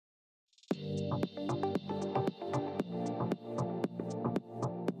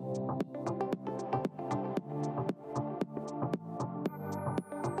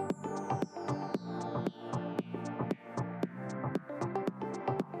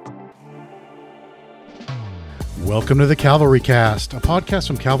Welcome to the Calvary Cast, a podcast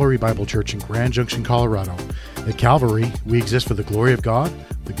from Calvary Bible Church in Grand Junction, Colorado. At Calvary, we exist for the glory of God,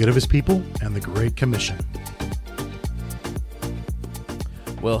 the good of His people, and the Great Commission.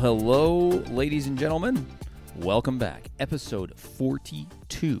 Well, hello, ladies and gentlemen. Welcome back. Episode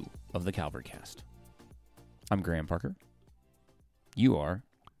 42 of the Calvary Cast. I'm Graham Parker. You are?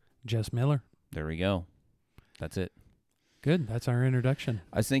 Jess Miller. There we go. That's it. Good. That's our introduction.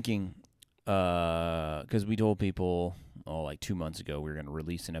 I was thinking, because we told people, like 2 months ago, we were going to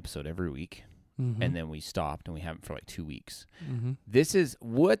release an episode every week, and then we stopped, and we haven't for like 2 weeks. This is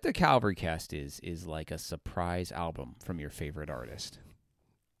what the Calvary Cast is like a surprise album from your favorite artist.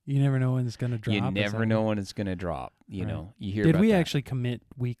 You never know when it's going to drop. You never know when it's going to drop. You know, you hear Did about we that. actually commit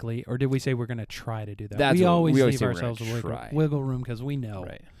weekly, or did we say we're going to try to do that? That's we what- always we always leave say we're ourselves gonna a try. wiggle room because we know.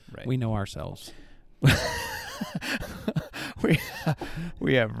 Right. We know ourselves.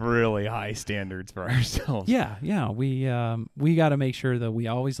 we have really high standards for ourselves. Yeah. We got to make sure that we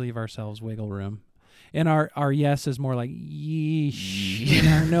always leave ourselves wiggle room. And our yes is more like yeesh, and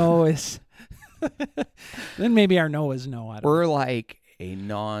our no is then maybe our no is no. I don't know. We're like a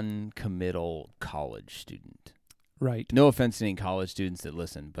non-committal college student. Right. No offense to any college students that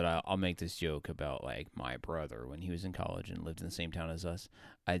listen, but I'll make this joke about like my brother when he was in college and lived in the same town as us.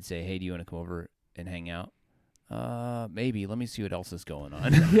 I'd say, "Hey, do you want to come over and hang out?" Maybe. Let me see what else is going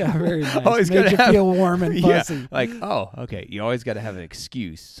on. Yeah, very nice. Always Make gotta you have- feel warm and fuzzy. Yeah, like, oh, okay. You always got to have an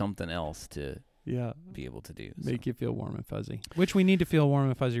excuse, something else to Yeah. be able to do. Make you feel warm and fuzzy. Which we need to feel warm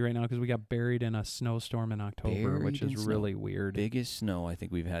and fuzzy right now because we got buried in a snowstorm in October, Buried which in is snow. really weird. Biggest snow I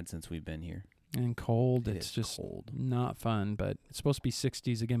think we've had since we've been here. And cold. It It's is just cold. not fun, but it's supposed to be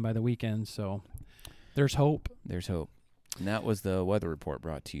 60s again by the weekend, so there's hope. There's hope. And that was the weather report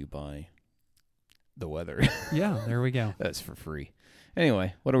brought to you by the weather. Yeah, there we go. That's for free.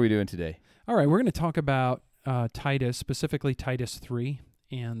 Anyway, what are we doing today? All right, we're going to talk about Titus, specifically Titus 3,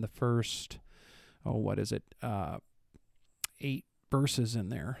 and the first, 8 verses in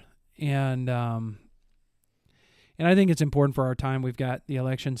there. And I think it's important for our time. We've got the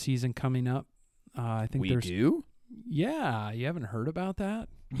election season coming up. I think We there's do? Yeah, you haven't heard about that?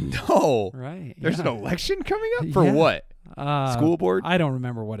 No. Right. There's yeah. an election coming up? For Yeah. what? School board? I don't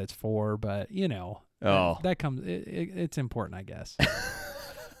remember what it's for, but you know, Oh. that comes. It's important, I guess.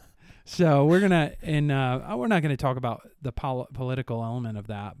 So we're gonna, and we're not gonna talk about the political element of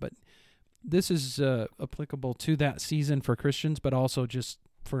that, but this is applicable to that season for Christians, but also just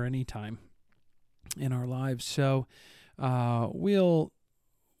for any time in our lives. So we'll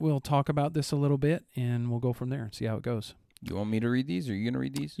talk about this a little bit, and we'll go from there and see how it goes. You want me to read these? Or are you going to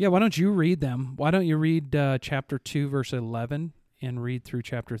read these? Yeah, why don't you read them? Why don't you read chapter 2, verse 11, and read through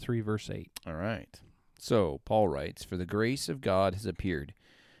chapter 3, verse 8? All right. So, Paul writes, "For the grace of God has appeared,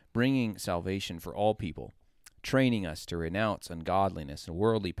 bringing salvation for all people, training us to renounce ungodliness and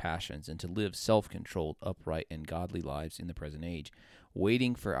worldly passions, and to live self-controlled, upright, and godly lives in the present age,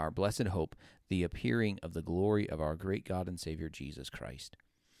 waiting for our blessed hope, the appearing of the glory of our great God and Savior Jesus Christ,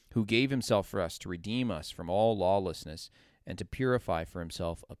 who gave himself for us to redeem us from all lawlessness and to purify for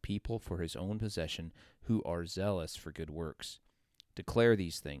himself a people for his own possession who are zealous for good works. Declare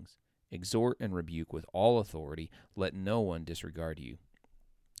these things, exhort and rebuke with all authority, let no one disregard you.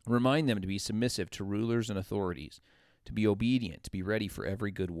 Remind them to be submissive to rulers and authorities, to be obedient, to be ready for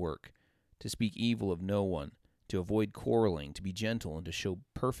every good work, to speak evil of no one, to avoid quarreling, to be gentle, and to show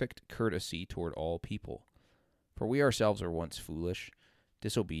perfect courtesy toward all people. For we ourselves are once foolish,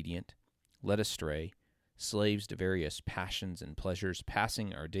 disobedient, led astray, slaves to various passions and pleasures,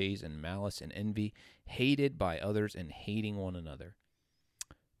 passing our days in malice and envy, hated by others and hating one another.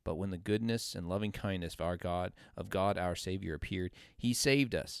 But when the goodness and loving kindness of God our Savior appeared, he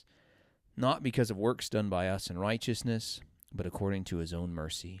saved us, not because of works done by us in righteousness, but according to his own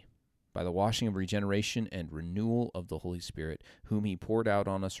mercy, by the washing of regeneration and renewal of the Holy Spirit, whom he poured out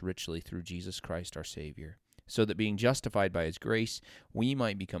on us richly through Jesus Christ our Savior, so that being justified by his grace, we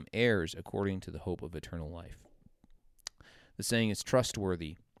might become heirs according to the hope of eternal life. The saying is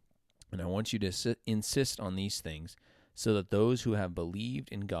trustworthy, and I want you to insist on these things, so that those who have believed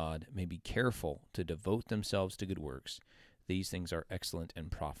in God may be careful to devote themselves to good works. These things are excellent and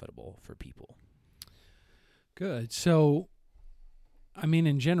profitable for people." Good. So, I mean,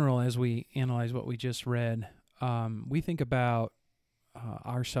 in general, as we analyze what we just read, we think about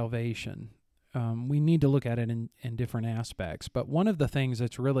our salvation. We need to look at it in different aspects. But one of the things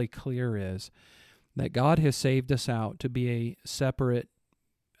that's really clear is that God has saved us out to be a separate,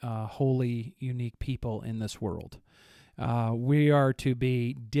 holy, unique people in this world. We are to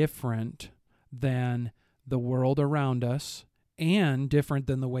be different than the world around us and different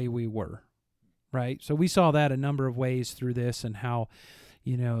than the way we were, right? So we saw that a number of ways through this, and how,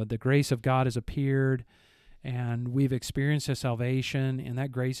 the grace of God has appeared, and we've experienced His salvation, and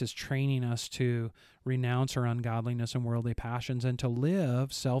that grace is training us to renounce our ungodliness and worldly passions and to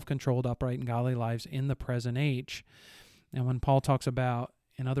live self-controlled, upright, and godly lives in the present age. And when Paul talks about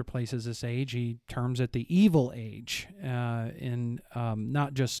in other places this age, he terms it the evil age, in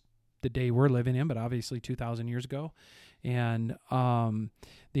not just the day we're living in, but obviously 2,000 years ago. And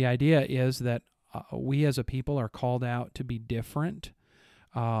the idea is that we as a people are called out to be different.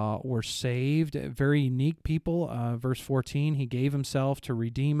 We're saved, very unique people. Verse 14, He gave Himself to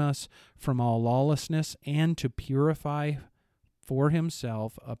redeem us from all lawlessness and to purify for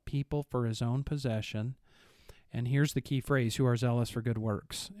Himself a people for His own possession. And here's the key phrase, who are zealous for good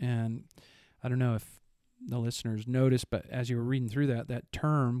works. And I don't know if the listeners noticed, but as you were reading through that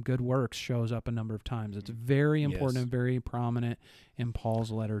term, good works, shows up a number of times. It's very important and very prominent in Paul's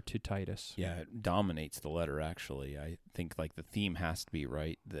letter to Titus. Yeah, it dominates the letter, actually. I think like the theme has to be,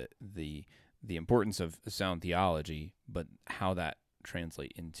 right, the importance of sound theology, but how that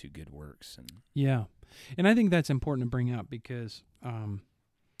translate into good works. And I think that's important to bring up because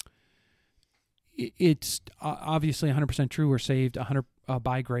it's obviously 100% true. We're saved 100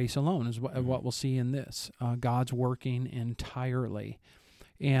 by grace alone, is what we'll see in this. God's working entirely,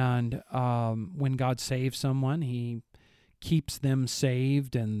 and when God saves someone, He keeps them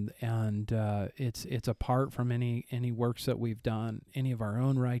saved, and it's apart from any works that we've done, any of our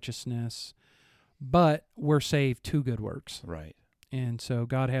own righteousness. But we're saved to good works, right? And so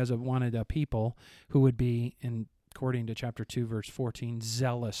God has wanted a people who would be, according to chapter 2, verse 14,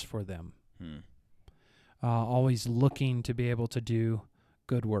 zealous for them. Always looking to be able to do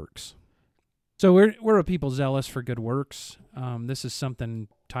good works. So we're a people zealous for good works. This is something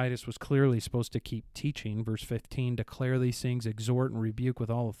Titus was clearly supposed to keep teaching. Verse 15, declare these things, exhort and rebuke with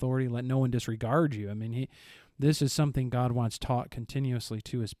all authority. Let no one disregard you. I mean, this is something God wants taught continuously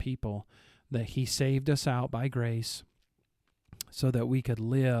to His people, that He saved us out by grace so that we could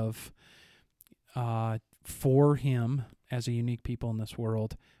live for Him as a unique people in this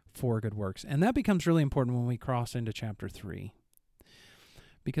world, for good works. And that becomes really important when we cross into chapter 3.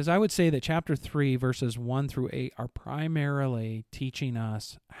 Because I would say that chapter 3, verses 1 through 8, are primarily teaching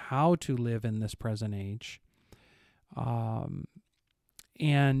us how to live in this present age,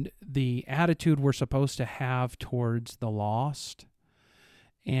 and the attitude we're supposed to have towards the lost,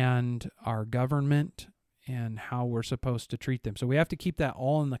 and our government, and how we're supposed to treat them. So we have to keep that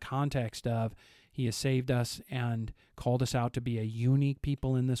all in the context of He has saved us and called us out to be a unique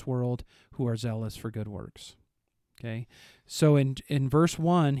people in this world who are zealous for good works. Okay, so in verse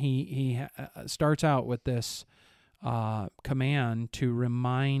 1, he starts out with this command to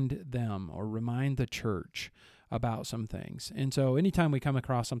remind them, or remind the church, about some things. And so anytime we come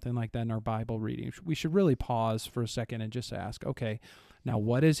across something like that in our Bible reading, we should really pause for a second and just ask, okay, now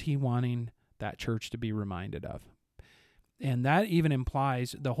what is he wanting that church to be reminded of? And that even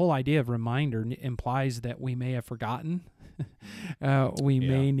implies, the whole idea of reminder implies that we may have forgotten. We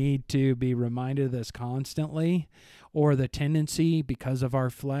may need to be reminded of this constantly, or the tendency, because of our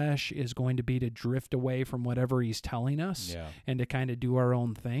flesh, is going to be to drift away from whatever He's telling us and to kind of do our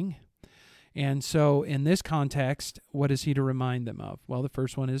own thing. And so in this context, what is He to remind them of? Well, the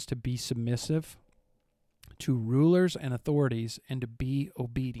first one is to be submissive to rulers and authorities and to be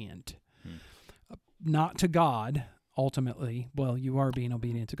obedient. Not to God, ultimately. Well, you are being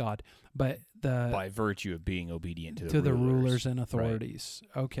obedient to God, but by virtue of being obedient to the rulers and authorities.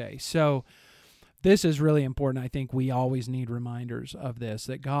 Right. Okay, so this is really important. I think we always need reminders of this,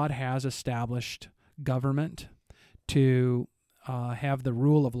 that God has established government to have the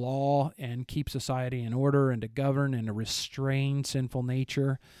rule of law and keep society in order, and to govern and to restrain sinful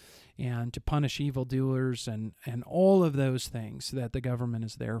nature, and to punish evildoers, and all of those things that the government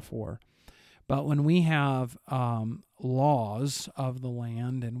is there for. But when we have laws of the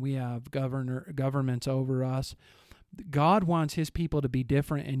land, and we have governments over us, God wants His people to be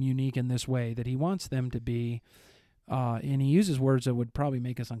different and unique in this way, that He wants them to be, and He uses words that would probably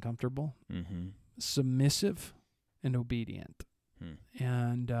make us uncomfortable, submissive and obedient.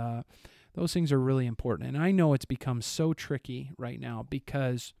 And those things are really important. And I know it's become so tricky right now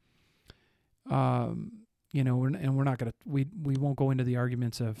because, we're not going to, we won't go into the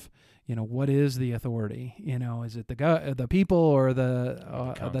arguments of, what is the authority? Is it the people or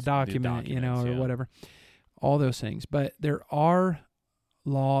the document, or whatever, all those things. But there are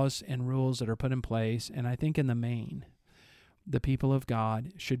laws and rules that are put in place. And I think in the main, the people of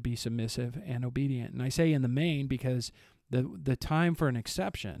God should be submissive and obedient. And I say in the main because the time for an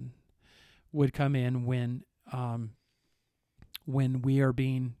exception would come in when we are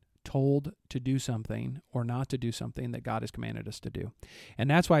being told to do something or not to do something that God has commanded us to do. And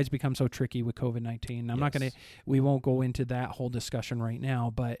that's why it's become so tricky with COVID-19. I'm not going to, we won't go into that whole discussion right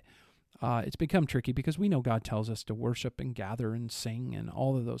now, but it's become tricky because we know God tells us to worship and gather and sing and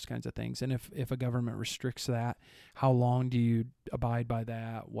all of those kinds of things. And if a government restricts that, how long do you abide by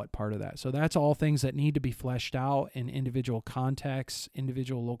that? What part of that? So that's all things that need to be fleshed out in individual contexts.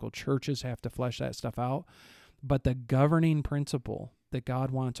 Individual local churches have to flesh that stuff out. But the governing principle that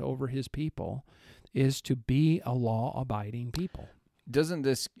God wants over his people is to be a law-abiding people.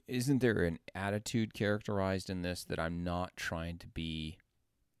 Isn't there an attitude characterized in this that I'm not trying to be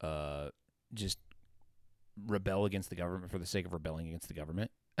just rebel against the government for the sake of rebelling against the government?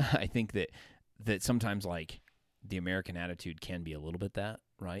 I think that sometimes, like, the American attitude can be a little bit that,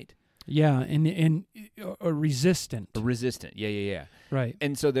 right? Yeah, and resistant. Resistant, yeah. Right.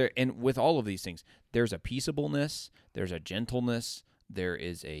 And so and with all of these things, there's a peaceableness, there's a gentleness, there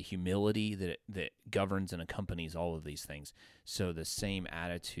is a humility that governs and accompanies all of these things. So the same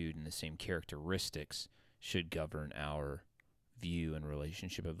attitude and the same characteristics should govern our view and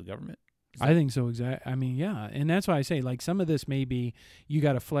relationship of the government. I think so, exactly. I mean, yeah. And that's why I say, like, some of this may be, you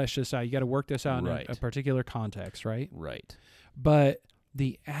got to flesh this out. You got to work this out in a particular context, right? Right. But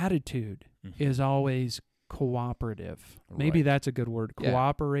the attitude is always cooperative. Maybe that's a good word.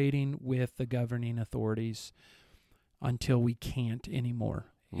 Cooperating with the governing authorities until we can't anymore.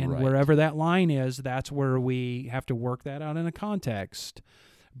 And wherever that line is, that's where we have to work that out in a context.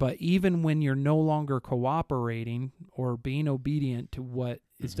 But even when you're no longer cooperating or being obedient to what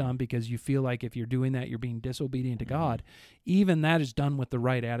is done, because you feel like if you're doing that, you're being disobedient to God, even that is done with the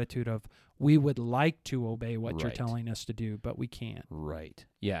right attitude of, we would like to obey what you're telling us to do, but we can't. Right.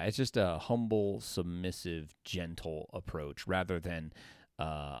 Yeah, it's just a humble, submissive, gentle approach rather than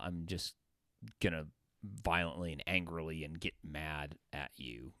I'm just going to violently and angrily and get mad at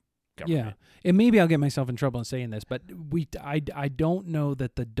you. Government. Yeah, and maybe I'll get myself in trouble in saying this, but I don't know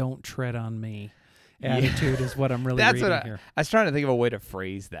that the "don't tread on me" attitude is what I'm really reading here. I was trying to think of a way to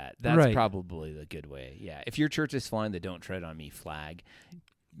phrase that. That's probably the good way. Yeah, if your church is flying the "don't tread on me" flag,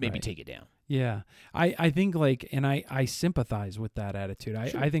 maybe take it down. Yeah, I think, like, and I sympathize with that attitude.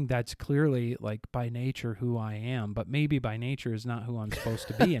 I think that's clearly, like, by nature who I am, but maybe by nature is not who I'm supposed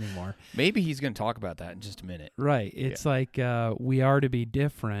to be anymore. Maybe he's going to talk about that in just a minute. Right. It's like we are to be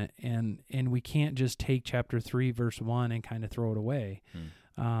different, and we can't just take chapter 3, verse 1 and kind of throw it away.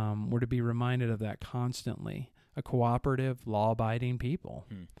 We're to be reminded of that constantly. A cooperative, law-abiding people.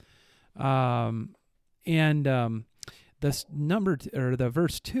 This the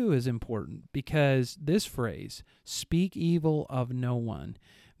verse 2 is important because this phrase, speak evil of no one.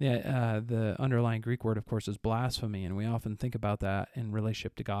 The underlying Greek word, of course, is blasphemy, and we often think about that in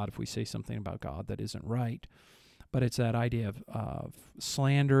relationship to God if we say something about God that isn't right. But it's that idea of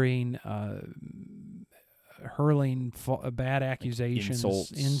slandering, hurling bad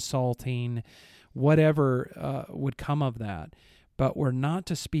accusations, insulting, whatever would come of that. But we're not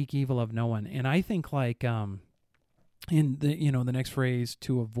to speak evil of no one. And I think, like, in the next phrase,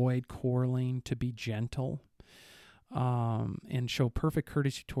 to avoid quarreling, to be gentle, and show perfect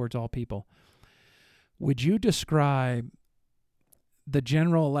courtesy towards all people. Would you describe the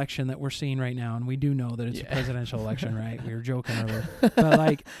general election that we're seeing right now? And we do know that it's a presidential election, right? We were joking earlier. But,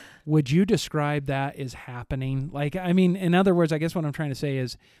 like, would you describe that as happening? Like, I mean, in other words, I guess what I'm trying to say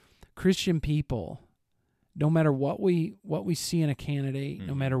is Christian people, no matter what we see in a candidate,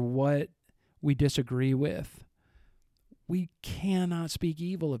 no matter what we disagree with, we cannot speak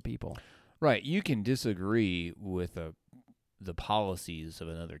evil of people. Right. You can disagree with the policies of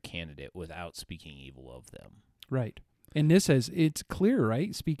another candidate without speaking evil of them. Right. And this says, it's clear,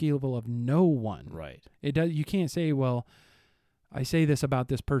 right? Speak evil of no one. Right. It does. You can't say, well, I say this about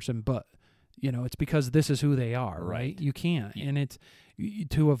this person, but, it's because this is who they are, right? You can't. And it's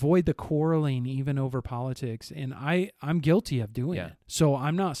to avoid the quarreling even over politics. And I'm guilty of doing it. So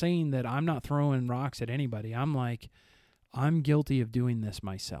I'm not saying that I'm not throwing rocks at anybody. I'm like, I'm guilty of doing this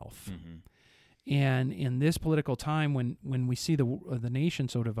myself. And in this political time, when we see the nation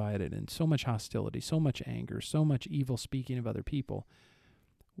so divided and so much hostility, so much anger, so much evil speaking of other people,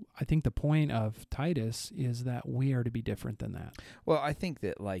 I think the point of Titus is that we are to be different than that. Well, I think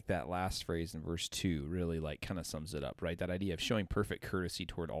that, like, that last phrase in verse 2 really, like, kind of sums it up, right? That idea of showing perfect courtesy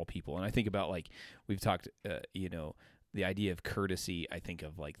toward all people. And I think about, like, we've talked, the idea of courtesy, I think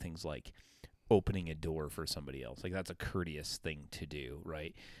of, like, things like opening a door for somebody else. Like, that's a courteous thing to do,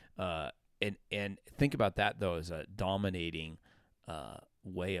 right? And think about that, though, as a dominating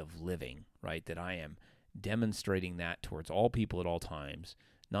way of living, right? That I am demonstrating that towards all people at all times,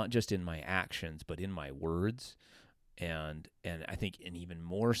 not just in my actions, but in my words and I think an even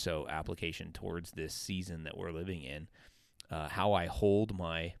more so application towards this season that we're living in. How I hold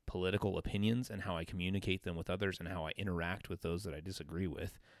my political opinions and how I communicate them with others and how I interact with those that I disagree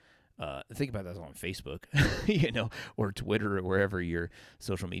with. Think about that on Facebook, or Twitter or wherever your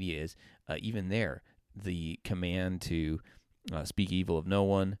social media is. Even there, the command to speak evil of no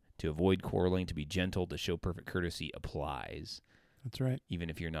one, to avoid quarreling, to be gentle, to show perfect courtesy applies. That's right. Even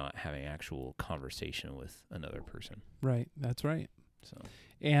if you're not having actual conversation with another person. Right. That's right. So,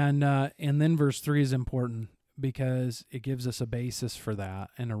 and then verse 3 is important, because it gives us a basis for that,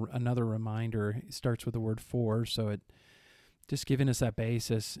 and another reminder. It starts with the word for, so it just giving us that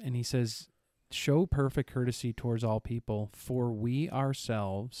basis. And he says, show perfect courtesy towards all people, for we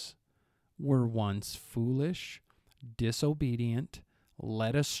ourselves were once foolish, disobedient,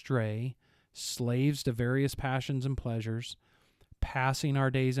 led astray, slaves to various passions and pleasures, passing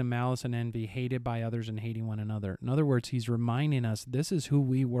our days in malice and envy, hated by others and hating one another. In other words, he's reminding us this is who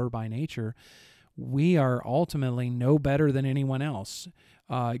we were by nature. We are ultimately no better than anyone else.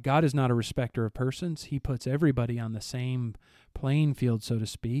 God is not a respecter of persons. He puts everybody on the same playing field, so to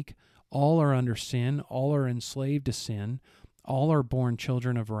speak. All are under sin. All are enslaved to sin. All are born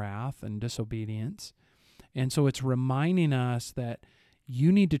children of wrath and disobedience. And so it's reminding us that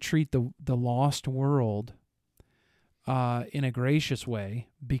you need to treat the lost world in a gracious way,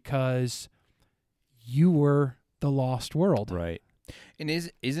 because you were the lost world. Right. And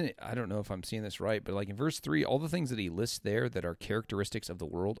isn't it, I don't know if I'm seeing this right, but like in verse 3, all the things that he lists there that are characteristics of the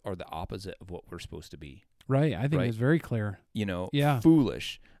world are the opposite of what we're supposed to be. Right. I think it's very clear.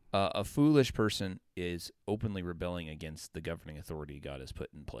 Foolish. A foolish person is openly rebelling against the governing authority God has put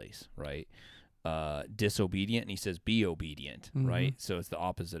in place, right? Disobedient, and he says, be obedient, right? So it's the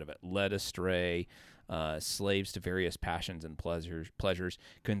opposite of it. Led astray, slaves to various passions and pleasures.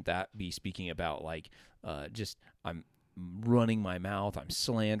 Couldn't that be speaking about I'm running my mouth, I'm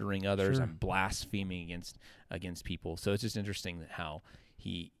slandering others, I'm blaspheming against people? So it's just interesting that how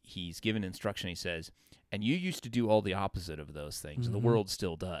he's given instruction. He says, and you used to do all the opposite of those things, and the world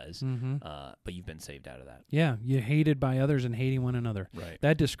still does, but you've been saved out of that. Yeah, you're hated by others and hating one another. Right.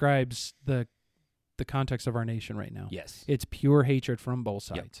 That describes the context of our nation right now. Yes. It's pure hatred from both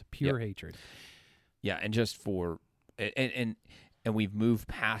sides. Yep. Pure hatred. Yeah, and just for and we've moved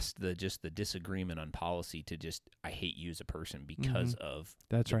past the disagreement on policy to just, I hate you as a person because of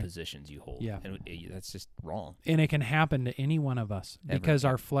the positions you hold. Yeah. And that's just wrong. And it can happen to any one of us because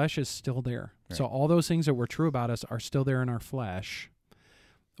our flesh is still there. Right. So all those things that were true about us are still there in our flesh,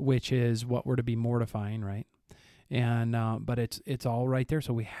 which is what we're to be mortifying, right? And but it's all right there,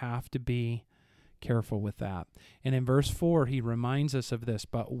 so we have to be careful with that. And in verse 4, he reminds us of this,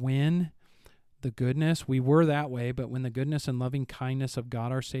 but when the goodness, we were that way, but when the goodness and loving kindness of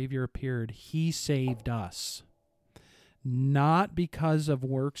God our Savior appeared, he saved us, not because of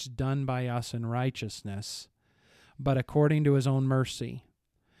works done by us in righteousness, but according to his own mercy.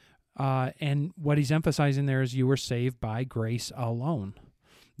 And what he's emphasizing there is you were saved by grace alone.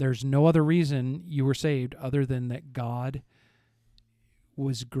 There's no other reason you were saved other than that God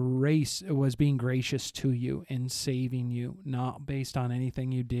was being gracious to you and saving you, not based on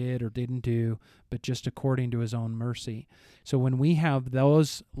anything you did or didn't do, but just according to his own mercy. So when we have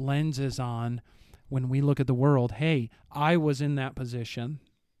those lenses on, when we look at the world, hey, I was in that position,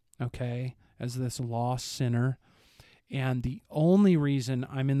 okay, as this lost sinner, and the only reason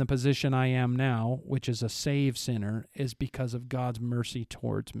I'm in the position I am now, which is a saved sinner, is because of God's mercy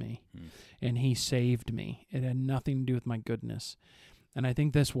towards me. And he saved me. It had nothing to do with my goodness. And I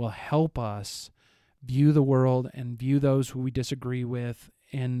think this will help us view the world and view those who we disagree with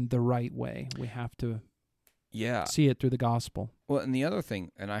in the right way. We have to see it through the gospel. Well, and the other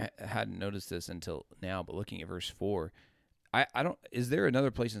thing, and I hadn't noticed this until now, but looking at verse 4, I don't. Is there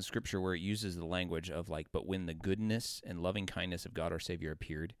another place in Scripture where it uses the language of but when the goodness and loving kindness of God our Savior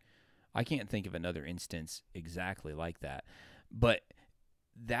appeared? I can't think of another instance exactly like that. But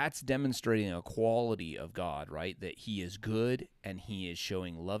that's demonstrating a quality of God, right? That he is good and he is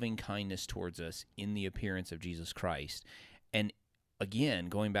showing loving kindness towards us in the appearance of Jesus Christ. And again,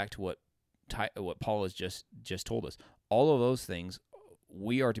 going back to what Paul has just told us, all of those things,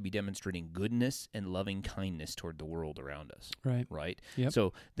 we are to be demonstrating goodness and loving kindness toward the world around us. Right? Yep.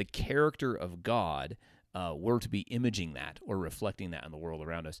 So the character of God, we're to be imaging that or reflecting that in the world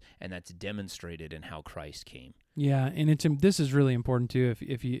around us, and that's demonstrated in how Christ came. Yeah, and this is really important too.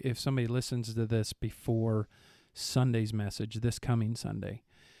 If somebody listens to this before Sunday's message, this coming Sunday,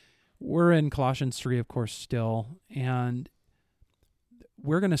 we're in Colossians 3, of course, still, and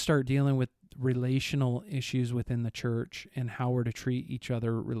we're going to start dealing with relational issues within the church and how we're to treat each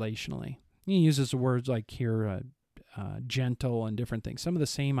other relationally. He uses the words like here, gentle and different things, some of the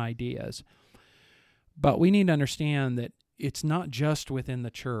same ideas. But we need to understand that it's not just within the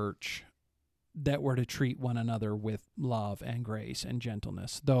church that we're to treat one another with love and grace and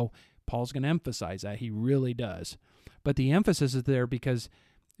gentleness, though Paul's going to emphasize that. He really does. But the emphasis is there because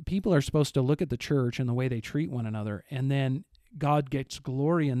people are supposed to look at the church and the way they treat one another, and then God gets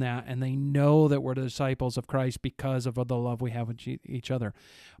glory in that, and they know that we're the disciples of Christ because of the love we have with each other.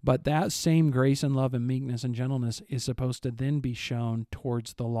 But that same grace and love and meekness and gentleness is supposed to then be shown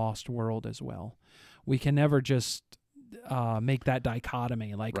towards the lost world as well. We can never just make that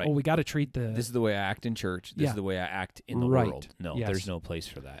dichotomy, like, right. Oh, we got to treat the... This is the way I act in church. This is the way I act in the right. world. No, yes. There's no place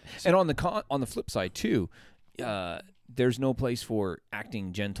for that. And on the flip side, too, there's no place for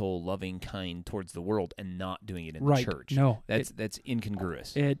acting gentle, loving, kind towards the world and not doing it in right. the church. No. That's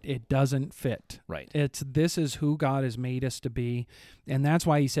incongruous. It doesn't fit. Right. This is who God has made us to be. And that's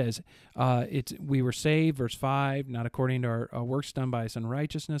why he says, we were saved, verse 5, not according to our works done by us in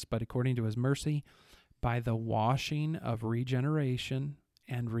righteousness, but according to his mercy, by the washing of regeneration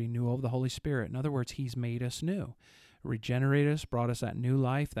and renewal of the Holy Spirit. In other words, he's made us new. Regenerated us, brought us that new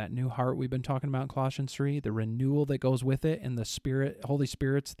life, that new heart we've been talking about in Colossians 3, the renewal that goes with it, and the Spirit, Holy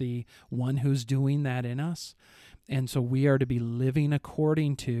Spirit's the one who's doing that in us. And so we are to be living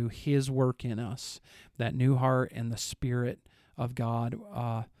according to his work in us, that new heart and the Spirit of God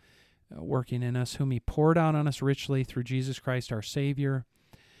working in us, whom he poured out on us richly through Jesus Christ our Savior,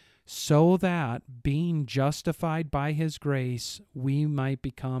 so that, being justified by his grace, we might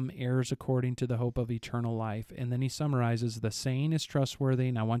become heirs according to the hope of eternal life. And then he summarizes, the saying is trustworthy,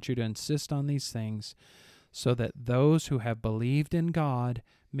 and I want you to insist on these things, so that those who have believed in God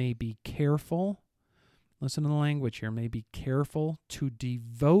may be careful, listen to the language here, may be careful to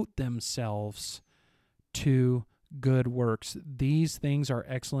devote themselves to good works. These things are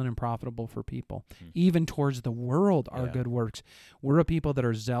excellent and profitable for people. Even towards the world are good works. We're a people that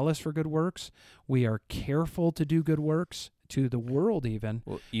are zealous for good works. We are careful to do good works to the world even.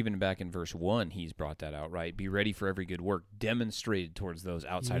 Well, even back in verse 1, he's brought that out, right? Be ready for every good work demonstrated towards those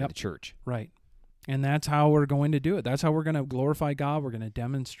outside of the church. Right. And that's how we're going to do it. That's how we're going to glorify God. We're going to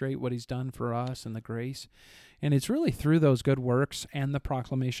demonstrate what he's done for us and the grace. And it's really through those good works and the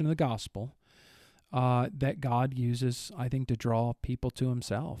proclamation of the gospel that God uses, I think, to draw people to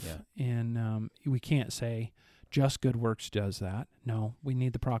himself. Yeah. And we can't say just good works does that. No, we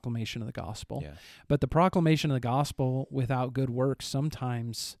need the proclamation of the gospel. Yeah. But the proclamation of the gospel without good works,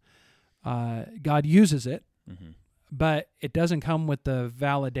 sometimes God uses it, but it doesn't come with the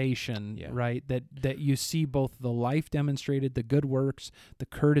validation, right? That you see both the life demonstrated, the good works, the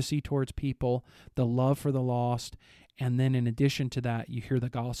courtesy towards people, the love for the lost, and then in addition to that, you hear the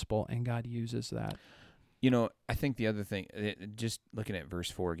gospel, and God uses that. You know, I think the other thing, just looking at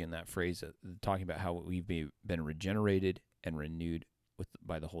verse 4 again, that phrase, talking about how we've been regenerated and renewed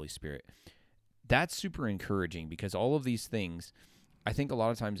by the Holy Spirit, that's super encouraging because all of these things, I think a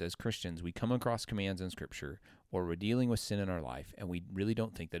lot of times as Christians, we come across commands in Scripture or we're dealing with sin in our life, and we really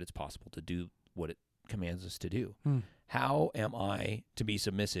don't think that it's possible to do what it commands us to do. How am I to be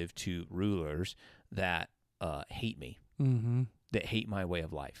submissive to rulers that hate me, that hate my way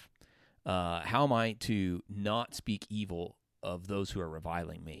of life? How am I to not speak evil of those who are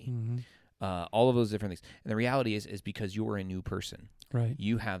reviling me? All of those different things. And the reality is because you're a new person. Right.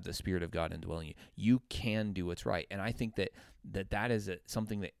 You have the Spirit of God indwelling you. You can do what's right. And I think that is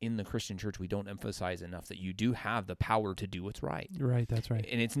something that in the Christian church we don't emphasize enough, that you do have the power to do what's right. Right, that's right.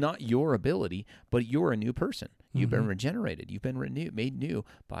 And it's not your ability, but you're a new person. You've been regenerated. You've been made new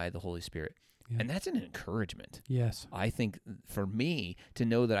by the Holy Spirit. Yeah. And that's an encouragement. Yes. I think for me to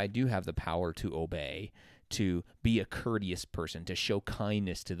know that I do have the power to obey, to be a courteous person, to show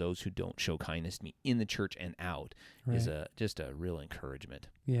kindness to those who don't show kindness to me in the church and out is just a real encouragement.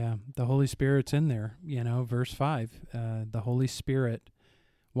 Yeah, the Holy Spirit's in there. You know, verse 5, the Holy Spirit,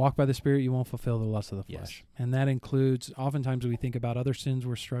 walk by the Spirit, you won't fulfill the lust of the flesh. Yes. And that includes, oftentimes we think about other sins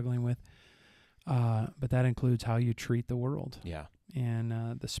we're struggling with, but that includes how you treat the world. Yeah.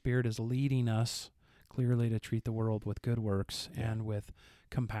 And the Spirit is leading us clearly to treat the world with good works and with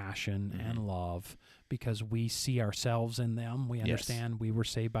compassion and love, because we see ourselves in them. We understand we were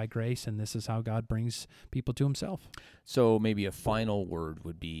saved by grace, and this is how God brings people to himself. So maybe a final word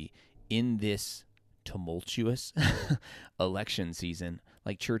would be, in this tumultuous election season,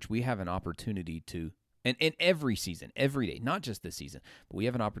 like church, we have an opportunity to And in every season, every day, not just this season, but we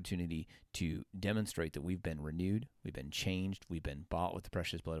have an opportunity to demonstrate that we've been renewed, we've been changed, we've been bought with the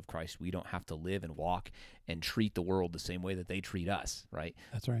precious blood of Christ. We don't have to live and walk and treat the world the same way that they treat us, right?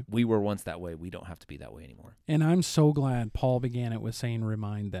 That's right. We were once that way. We don't have to be that way anymore. And I'm so glad Paul began it with saying,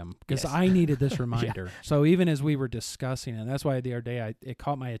 remind them, because Yes. I needed this reminder. So even as we were discussing it, that's why the other day it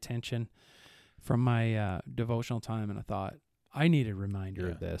caught my attention from my devotional time, and I thought, I need a reminder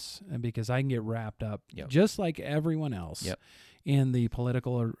of this, and because I can get wrapped up, just like everyone else, in the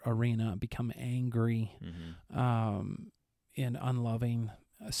political arena, become angry and unloving.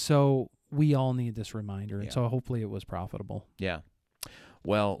 So we all need this reminder, and so hopefully it was profitable. Yeah.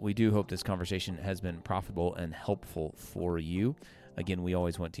 Well, we do hope this conversation has been profitable and helpful for you. Again, we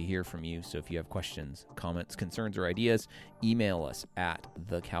always want to hear from you, so if you have questions, comments, concerns, or ideas, email us at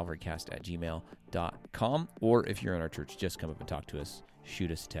thecalvarycast@gmail.com, or if you're in our church, just come up and talk to us, shoot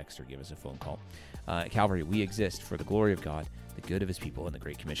us a text, or give us a phone call. At Calvary, we exist for the glory of God, the good of his people, and the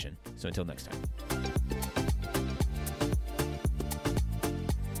Great Commission. So until next time.